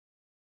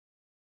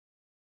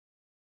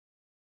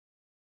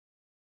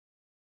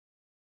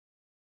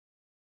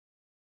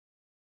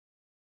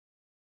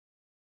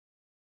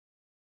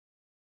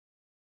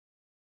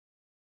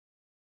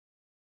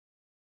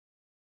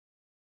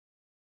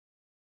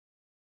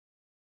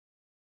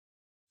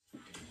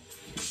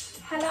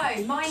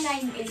Hello, my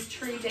name is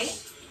Trudy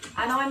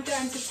and I'm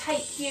going to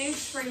take you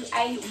through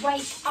a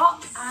wake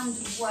up and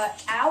work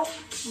out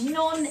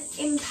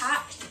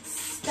non-impact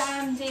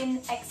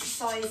standing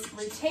exercise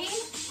routine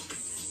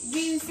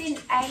using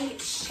a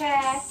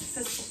chair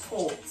for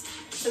support.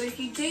 So if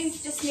you do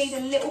just need a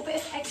little bit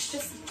of extra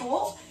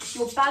support,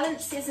 your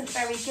balance isn't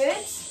very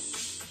good,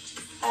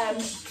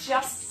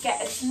 just get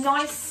a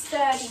nice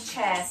sturdy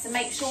chair. So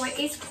make sure it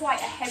is quite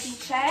a heavy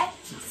chair,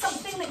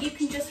 something that you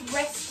can just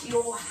rest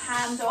your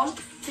hand on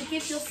to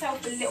give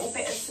yourself a little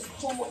bit of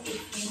support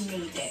if you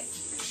need it.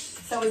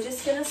 So we're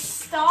just going to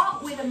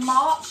start with a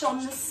march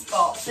on the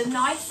spot. So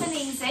nice and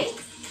easy,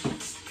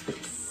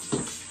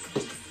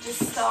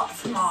 just start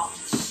to march.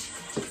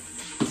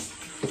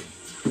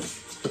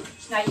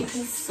 Now you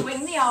can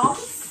swing the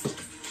arms,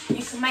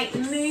 you can make the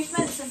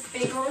movements as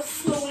big or as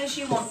small as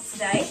you want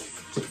today.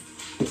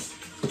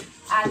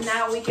 And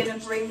now we're going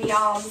to bring the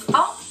arms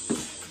up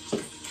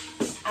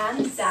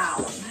and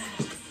down.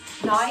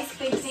 Nice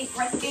big deep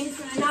breath in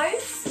through the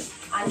nose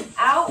and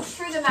out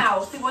through the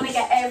mouth. We want to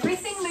get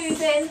everything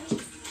moving,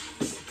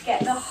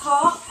 get the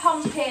heart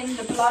pumping,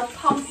 the blood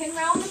pumping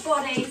around the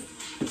body.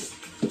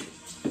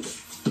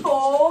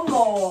 4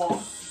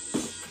 more.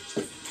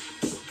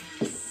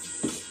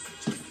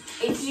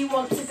 If you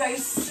want to go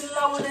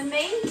slower than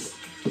me,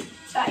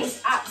 that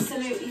is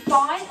absolutely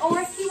fine. Or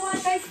if you want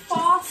to go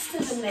faster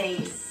than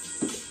me.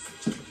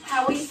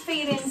 How are you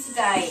feeling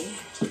today?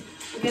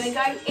 We're going to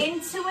go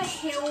into a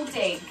heel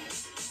dig,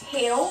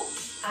 heel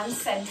and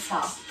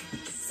centre.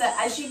 So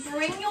as you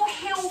bring your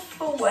heel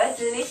forward,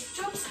 lift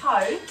your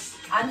toe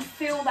and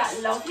feel that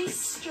lovely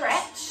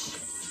stretch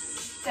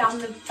down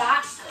the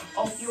back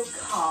of your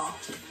calf.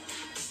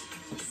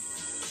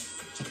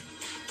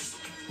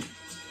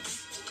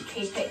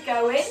 Keep it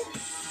going.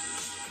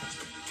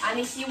 And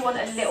if you want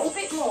a little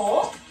bit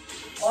more,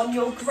 on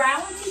your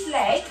grounded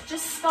leg,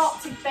 just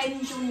start to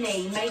bend your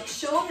knee. Make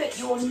sure that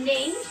your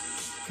knee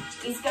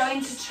is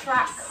going to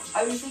track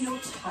over your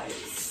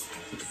toes.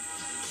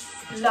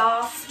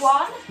 Last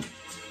one,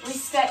 we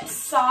step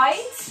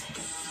side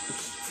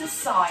to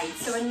side.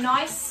 So a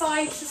nice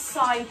side to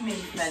side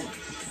movement.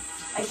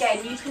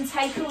 Again, you can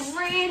take a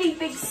really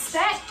big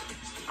step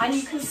and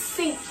you can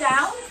sink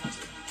down,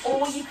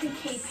 or you can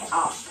keep it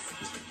up.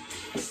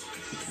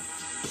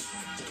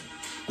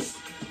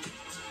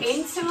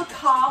 Into a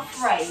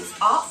calf raise,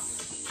 up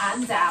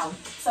and down.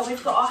 So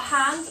we've got our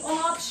hand on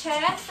our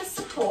chair for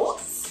support,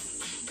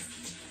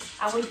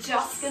 and we're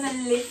just going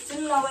to lift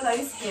and lower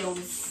those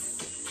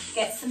heels.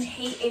 Get some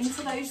heat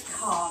into those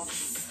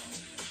calves.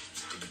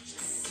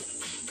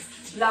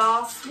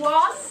 Last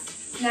one.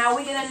 Now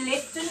we're going to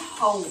lift and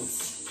hold.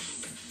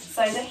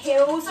 So the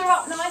heels are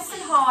up nice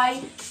and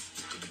high,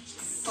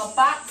 our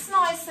back's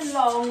nice and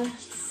long,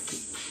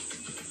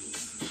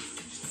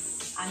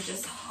 and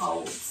just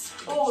hold.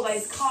 Oh,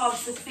 those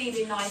calves are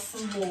feeling nice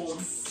and warm.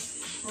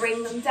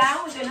 Bring them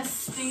down. We're going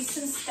to do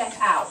some step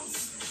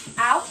outs.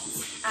 Out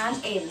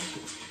and in.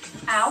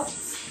 Out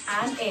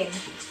and in.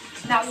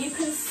 Now you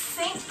can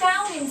sink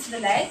down into the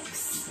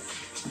legs,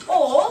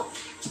 or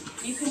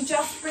you can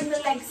just bring the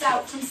legs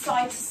out from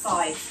side to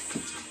side.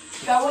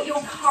 Go at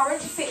your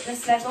current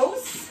fitness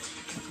levels.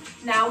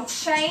 Now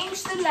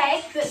change the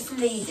leg that's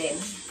leading.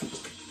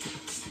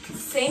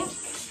 Sink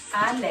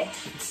and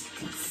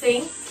lift.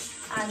 Sink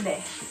and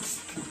lift.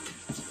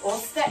 Or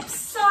step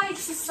side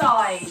to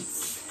side.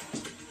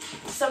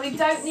 So we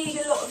don't need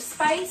a lot of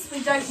space,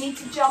 we don't need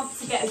to jump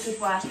to get a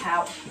good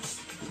workout.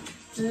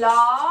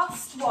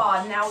 Last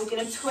one. Now we're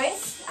going to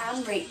twist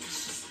and reach.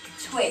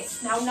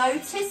 Twist. Now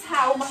notice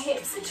how my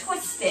hips are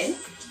twisting,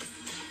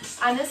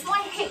 and as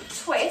my hip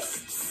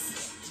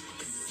twists,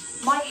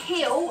 my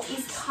heel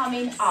is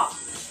coming up.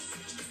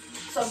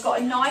 So I've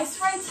got a nice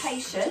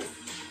rotation.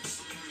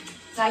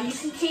 Now you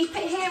can keep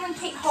it here and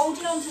keep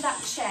holding on to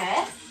that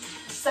chair.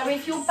 So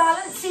if your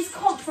balance is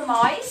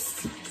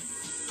compromised,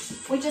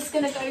 we're just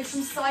going to go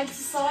from side to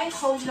side,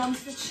 holding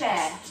onto the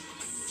chair.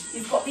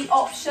 You've got the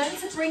option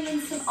to bring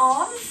in some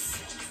arms.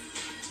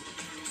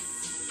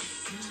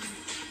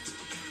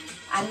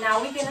 And now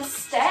we're going to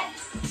step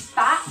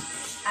back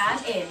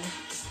and in,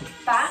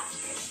 back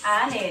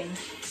and in,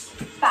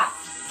 back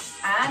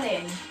and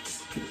in,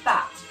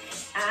 back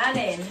and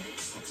in.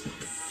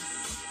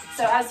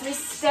 So as we're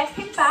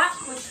stepping back,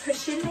 we're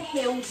pushing the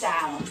heel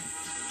down.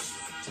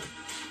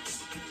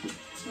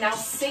 Now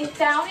sink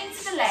down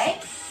into the leg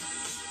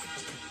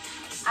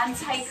and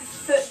take a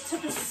foot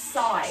to the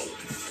side.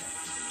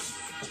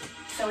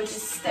 So we're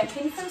just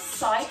stepping from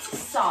side to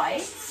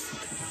side.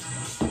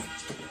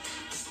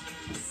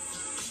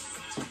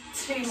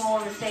 2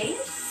 more of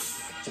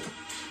these.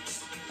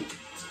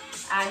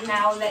 And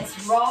now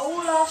let's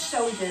roll our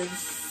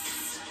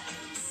shoulders.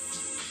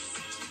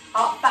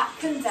 Up,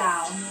 back and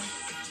down.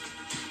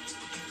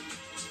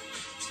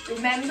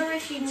 Remember,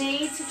 if you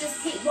need to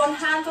just keep one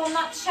hand on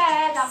that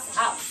chair, that's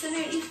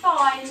absolutely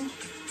fine.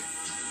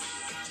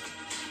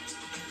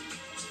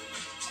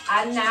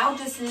 And now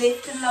just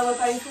lift and lower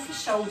both of the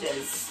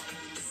shoulders.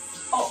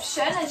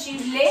 Option, as you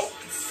lift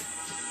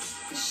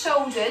the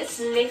shoulders,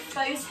 lift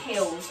those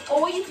heels.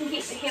 Or you can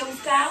keep the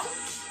heels down.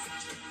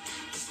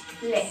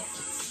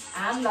 Lift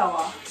and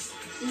lower.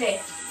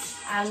 Lift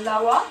and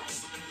lower.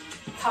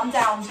 Come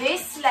down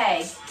this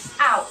leg.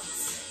 Out,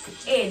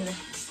 in,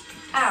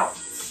 out,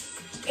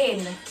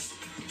 in,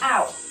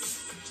 out,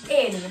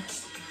 in.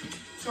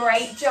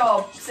 Great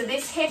job. So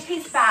this hip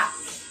is back.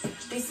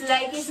 This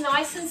leg is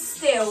nice and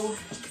still.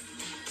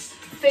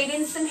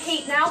 Feeling some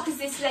heat now because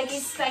this leg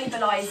is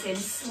stabilising.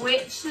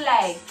 Switch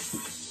legs.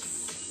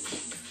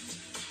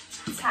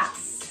 Tap.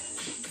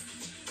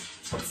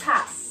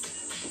 Tap.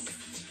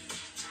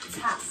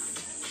 Tap.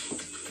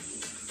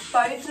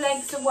 Both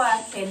legs are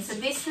working. So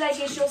this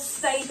leg is your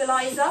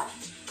stabiliser.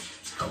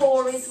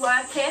 Core is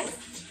working.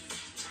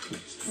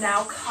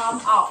 Now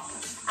come up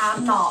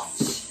and march.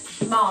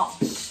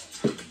 March.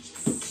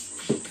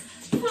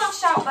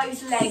 Flush out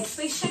those legs.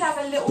 We should have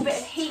a little bit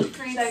of heat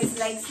through those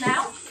legs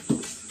now.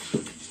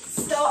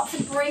 Start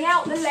to bring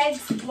out the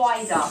legs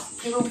wider.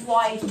 Do a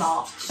wide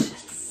march.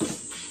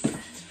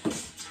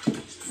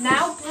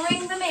 Now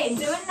bring them in.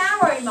 Do a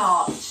narrow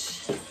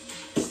march.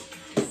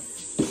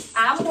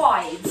 And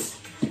wide.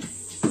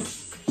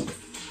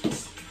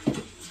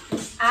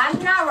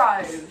 And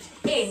narrow.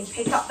 In.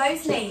 Pick up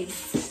those knees.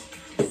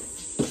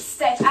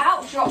 Step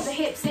out. Drop the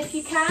hips if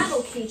you can,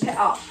 or keep it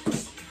up.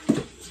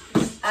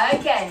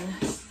 Again.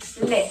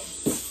 Lift.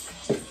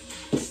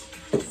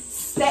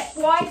 Step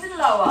wide and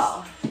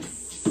lower.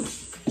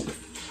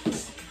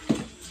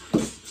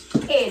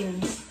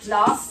 In.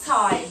 Last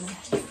time.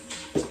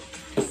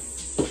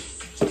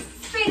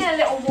 Feeling a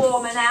little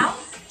warmer now.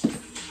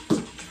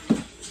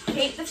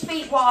 Keep the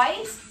feet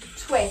wide.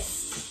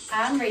 Twist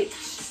and reach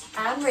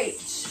and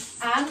reach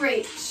and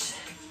reach.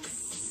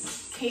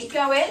 Keep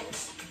going.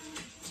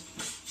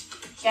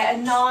 Get a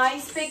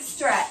nice big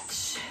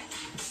stretch.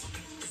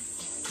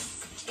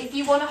 If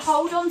you want to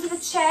hold on to the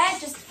chair,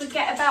 just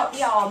forget about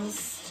the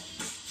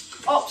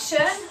arms.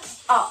 Option,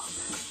 up,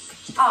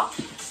 up,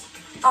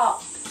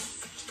 up,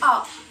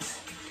 up.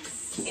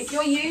 If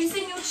you're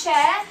using your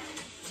chair,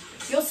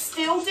 you're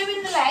still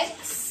doing the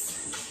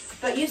legs,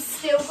 but you've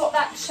still got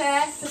that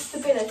chair for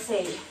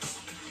stability.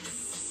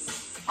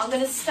 I'm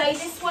going to stay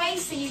this way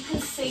so you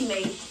can see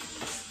me.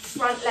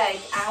 Front leg,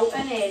 out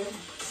and in,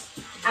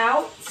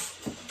 out,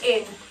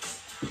 in,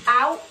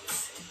 out,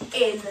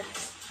 in.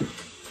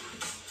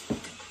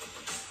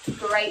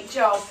 Great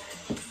job.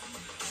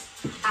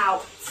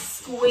 Out.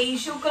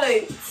 Squeeze your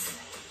glutes.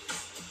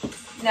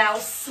 Now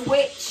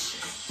switch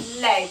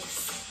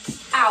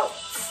legs. Out,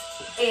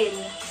 in,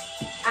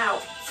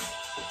 out,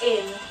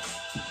 in,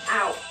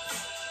 out,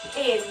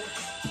 in.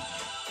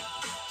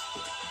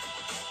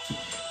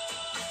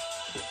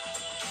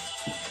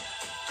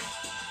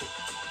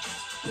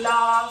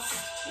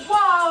 Last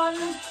one.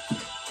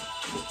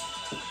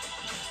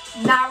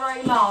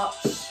 Narrow march.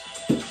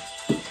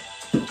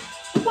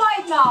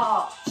 Wide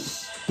march.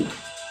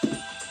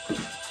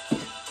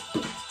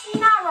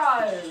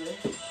 Narrow.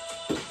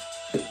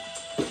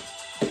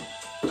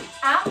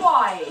 And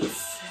wide.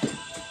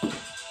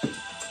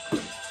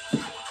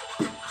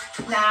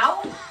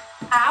 Now,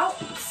 out,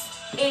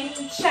 in,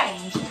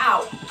 change,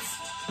 out,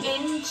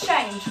 in,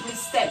 change. We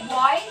step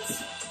wide,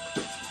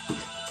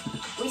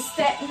 we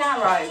step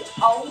narrow.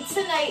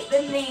 Alternate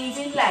the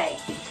leading leg.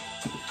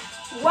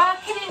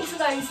 Working into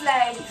those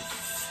legs.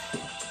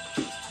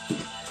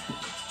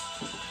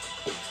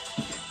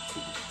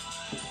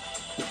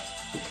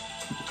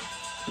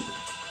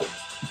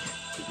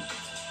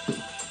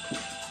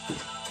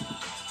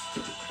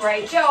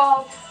 Great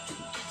job.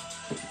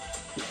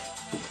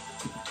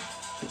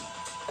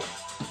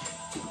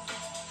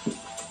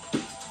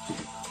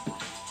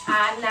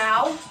 And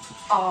now,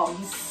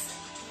 arms.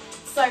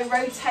 So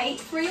rotate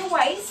through your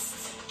waist.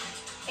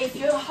 If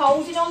you're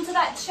holding onto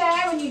that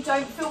chair and you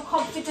don't feel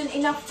confident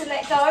enough to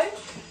let go,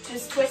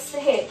 just twist the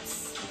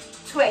hips.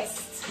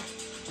 Twist.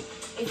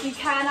 If you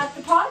can, add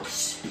the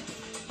punch.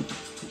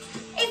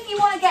 If you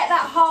want to get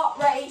that heart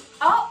rate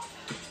up,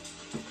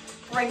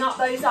 bring up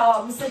those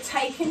arms. So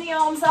taking the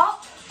arms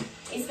up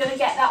is going to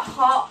get that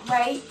heart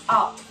rate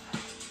up.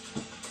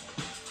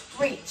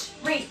 Reach,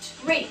 reach,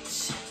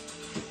 reach.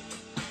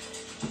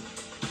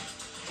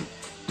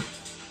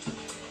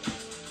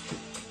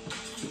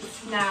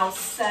 Now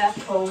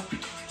circle.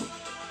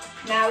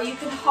 Now you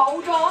can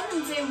hold on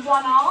and do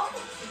one arm,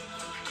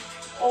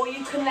 or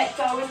you can let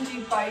go and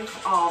do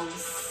both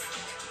arms.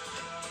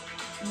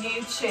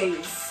 You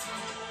choose.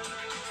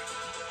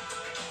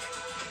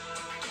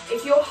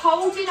 If you're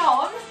holding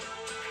on,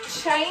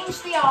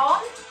 change the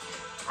arm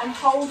and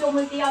hold on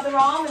with the other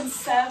arm and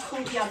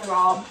circle the other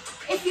arm.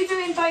 If you're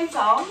doing both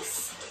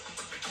arms,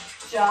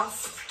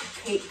 just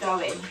keep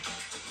going.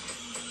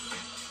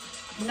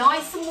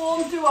 Nice and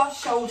warm through our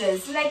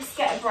shoulders. Legs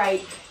get a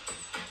break.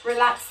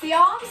 Relax the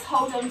arms,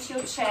 hold on to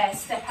your chair,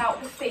 step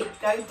out the feet,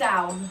 go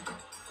down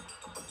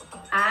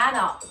and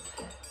up.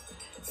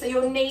 So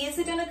your knees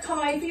are going to come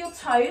over your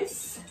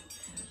toes,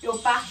 your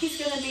back is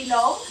going to be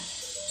long,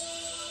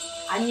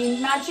 and you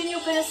imagine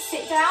you're going to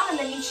sit down and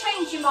then you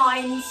change your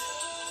mind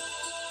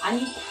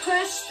and you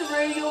push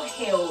through your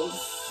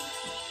heels.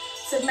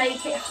 To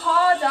make it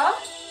harder,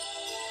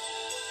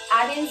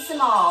 add in some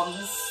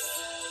arms.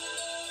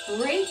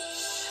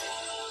 Reach,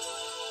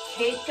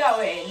 keep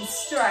going,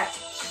 stretch.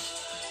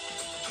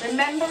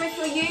 Remember, if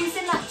you're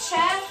using that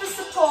chair for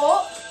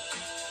support,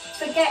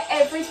 forget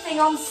everything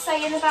I'm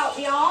saying about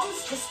the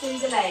arms, just do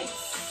the legs.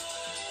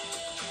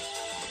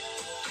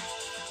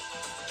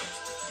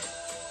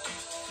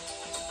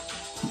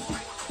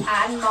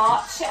 And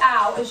march it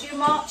out. As you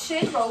march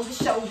in, roll the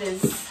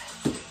shoulders.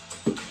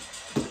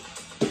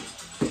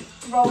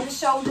 Roll the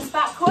shoulders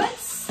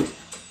backwards.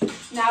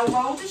 Now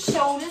roll the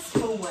shoulders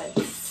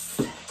forwards.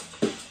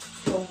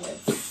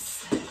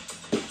 Forwards.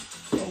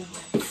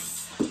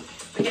 Forwards.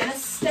 We're going to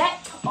step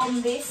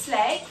on this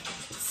leg.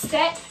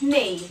 Step,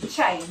 knee,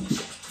 change.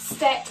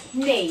 Step,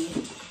 knee.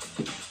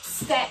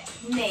 Step,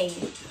 knee.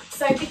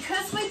 So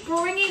because we're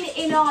bringing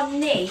in our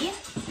knee,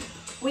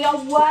 we are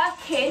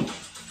working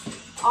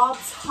our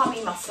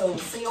tummy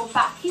muscles. So your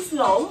back is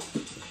long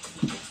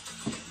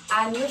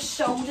and your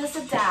shoulders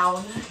are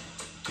down.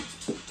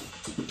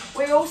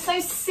 We're also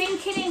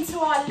sinking into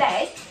our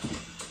leg,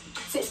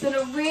 so it's going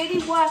to really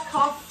work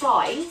our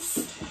thighs.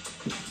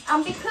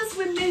 And because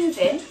we're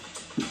moving,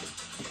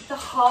 the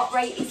heart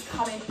rate is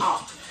coming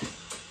up.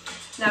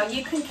 Now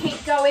you can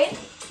keep going,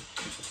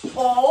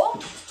 or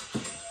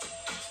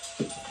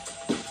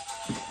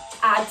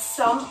add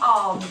some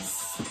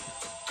arms.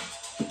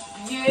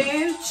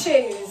 You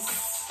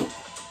choose.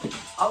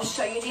 I'll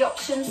show you the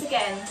options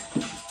again.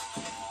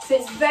 So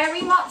it's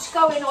very much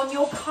going on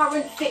your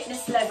current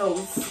fitness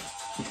levels.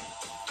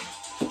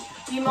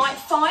 You might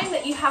find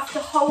that you have to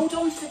hold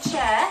onto the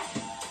chair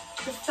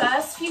the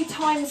first few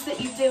times that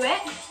you do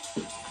it.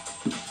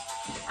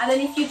 And then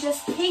if you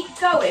just keep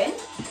going,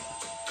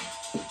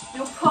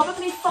 you'll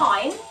probably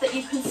find that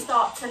you can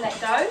start to let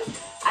go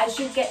as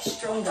you get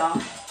stronger.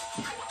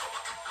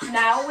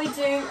 Now we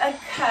do a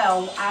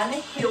curl and a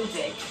heel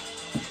dig.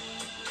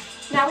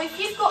 Now if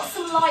you've got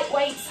some light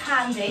weights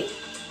handy,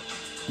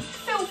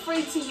 feel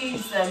free to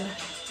use them.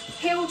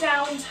 Heel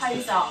down,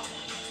 toes up.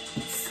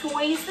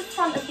 Squeeze the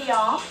front of the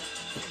arm.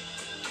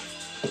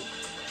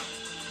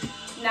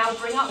 Now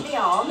bring up the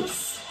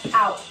arms,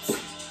 out,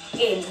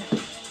 in.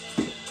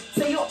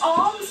 So your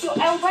arms, your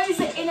elbows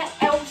are in an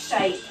L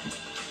shape.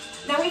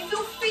 Now if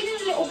you're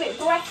feeling a little bit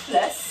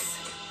breathless,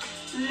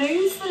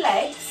 lose the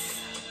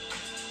legs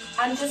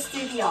and just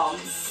do the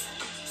arms.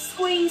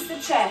 Squeeze the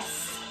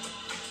chest.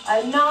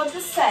 Another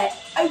set,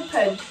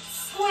 open,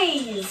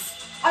 squeeze,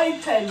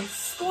 open,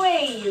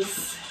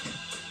 squeeze.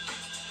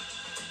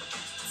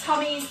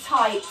 Tummy is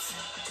tight.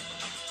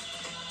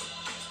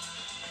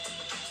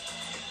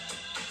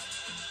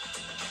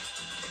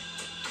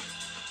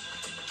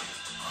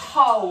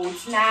 Hold.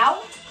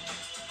 Now,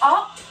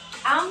 up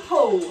and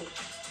pull,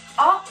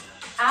 up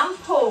and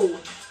pull.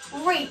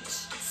 Reach,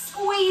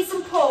 squeeze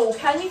and pull.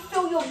 Can you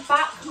feel your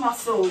back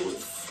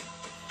muscles?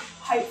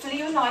 Hopefully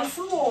you're nice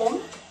and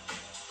warm.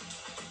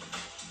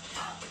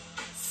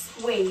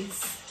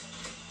 Squeeze.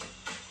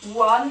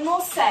 One more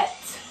set.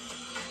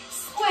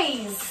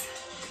 Squeeze,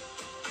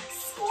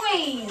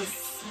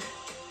 squeeze,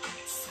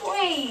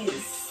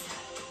 squeeze.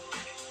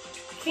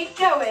 Keep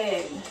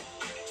going.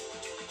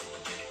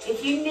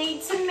 If you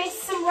need to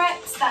miss some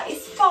reps, that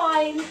is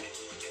fine.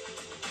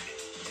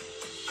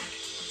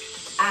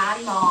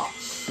 And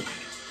march.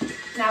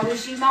 Now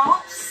as you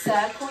march,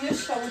 circle your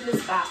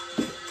shoulders back.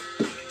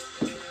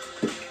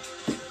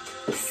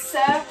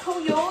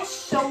 Circle your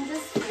shoulders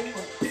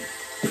forwards.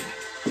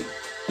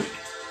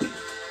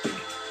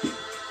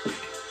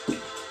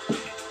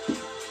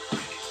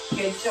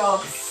 Good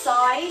job.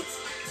 Side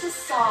to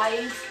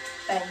side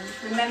bend.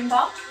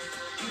 Remember,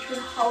 you can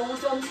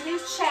hold onto your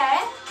chair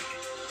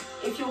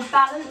if your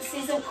balance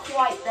isn't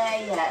quite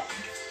there yet.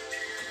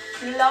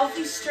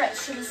 Lovely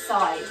stretch to the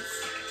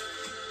sides.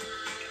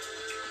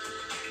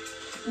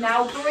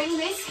 Now bring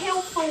this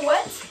heel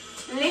forward,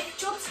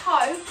 lift your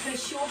toe,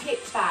 push your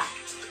hip back.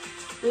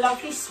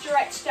 Lovely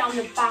stretch down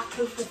the back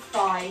of the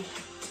thigh.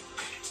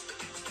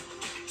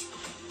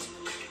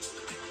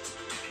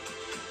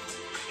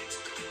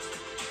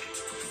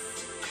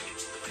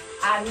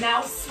 And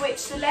now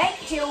switch the leg,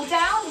 heel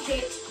down,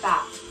 hip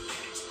back.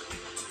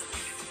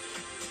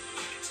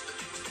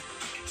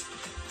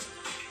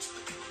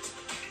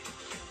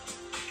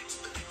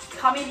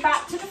 Coming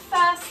back to the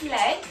first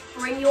leg,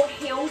 bring your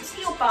heel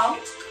to your bum,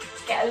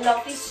 get a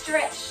lovely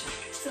stretch.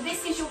 So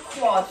this is your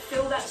quad,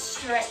 feel that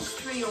stretch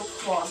through your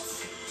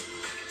quads.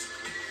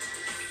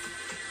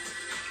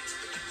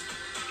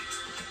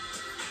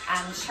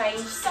 And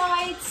change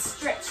sides,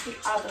 stretch the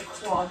other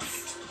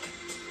quads.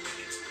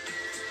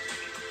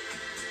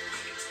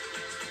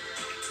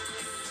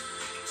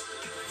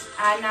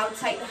 And now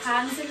take the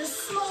hands in the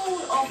small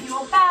of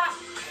your back,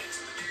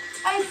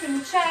 open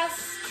the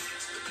chest.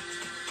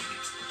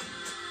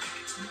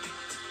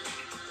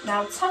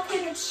 Now tuck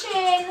in the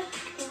chin,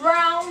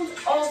 round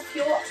off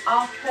your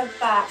upper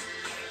back.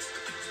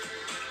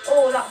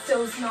 Oh, that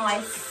feels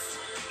nice.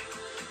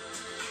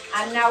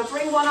 And now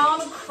bring one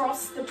arm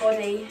across the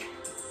body.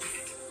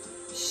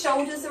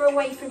 Shoulders are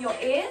away from your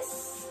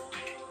ears.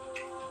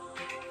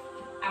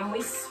 And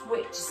we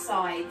switch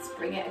sides,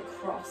 bring it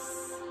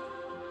across.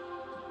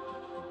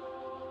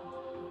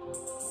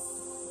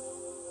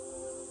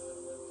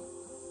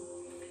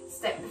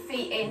 Step the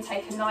feet in,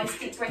 take a nice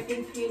deep breath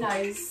in through your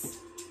nose,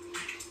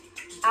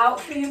 out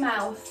through your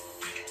mouth.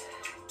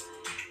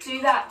 Do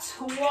that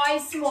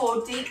twice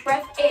more, deep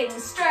breath in,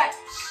 stretch.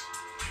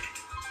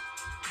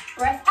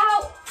 Breath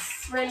out,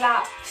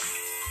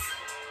 relax.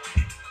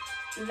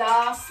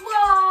 Last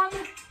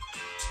one.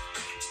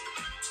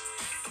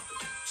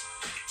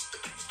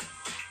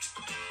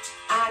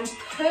 And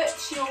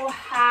put your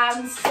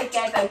hands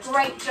together.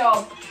 Great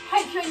job.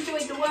 Hope you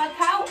enjoyed the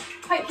workout.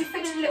 Hope you're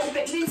feeling a little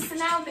bit looser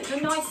now, that you're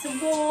nice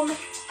and warm.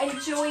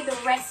 Enjoy the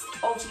rest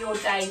of your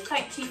day.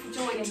 Thank you for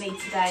joining me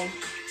today.